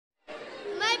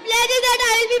pledge is that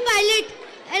I will be pilot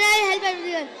and I will help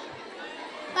everyone.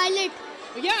 Pilot.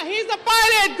 Yeah, he's a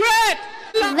pilot. Great.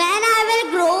 When I will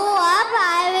grow up,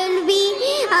 I will be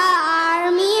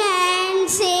army and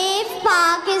save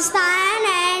Pakistan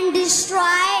and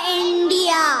destroy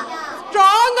India.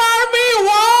 Strong army.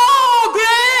 Wow,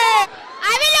 great.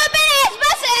 I will open as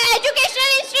much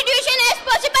educational institution as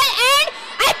possible and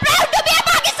I'm proud to be a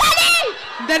Pakistani.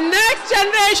 The next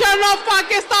generation of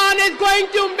Pakistan is going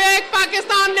to make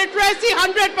Pakistan literacy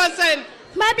 100%.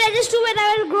 My pledge is to when I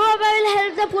will grow up, I will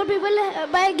help the poor people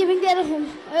by giving their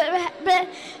home,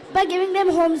 by giving them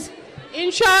homes.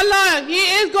 Inshallah, he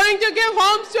is going to give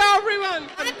homes to everyone.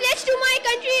 My pledge to my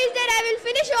country is that I will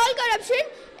finish all corruption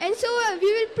and so we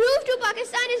will prove to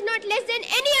Pakistan is not less than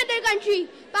any other country.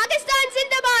 Pakistan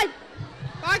Zindabad.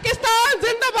 Pakistan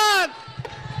Zindabad.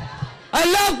 I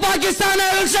love Pakistan. I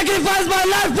will sacrifice my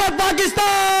life for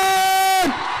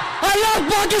Pakistan. I love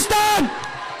Pakistan.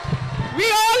 We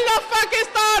all love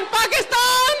Pakistan.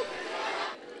 Pakistan.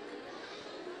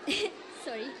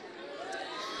 Sorry.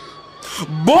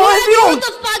 Boy,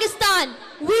 of Pakistan.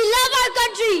 We love our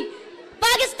country.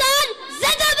 Pakistan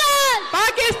Zindabad.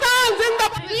 Pakistan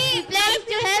Zindabad. We pledge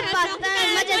to help Pakistan as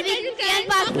much as we can.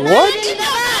 Pakistan What?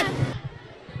 Zindabad.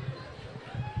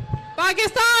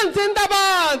 Pakistan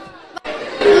Zindabad.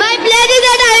 My pledge is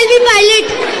that I will be pilot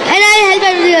and I will help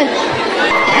everyone.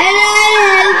 And I will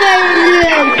help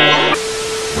everyone.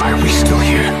 why are we still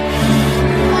here?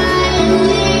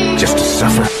 Just to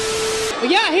suffer.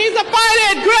 Yeah, he's a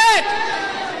pilot. Great.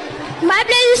 My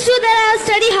pledge is to that I will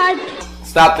study hard.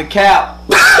 Stop the cap.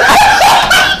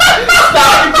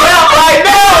 Stop the cap right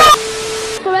now.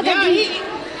 For my Yeah, country.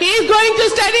 he's going to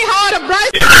study hard. A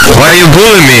bright. Why are you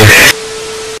bullying me?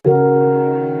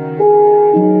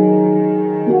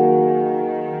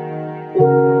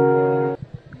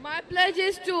 My pledge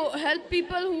is to help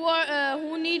people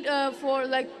who need for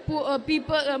like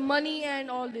people money and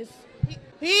all this.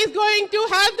 He's going to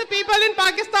help the people in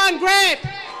Pakistan. Great.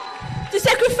 To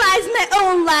sacrifice my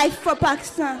own life for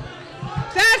Pakistan.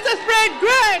 That's the spirit.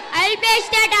 Great. I will pledge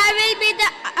that I will be the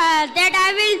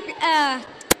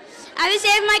I will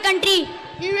save my country.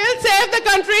 He will save the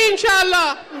country,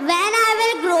 inshallah. When I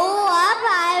will grow up,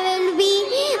 I will be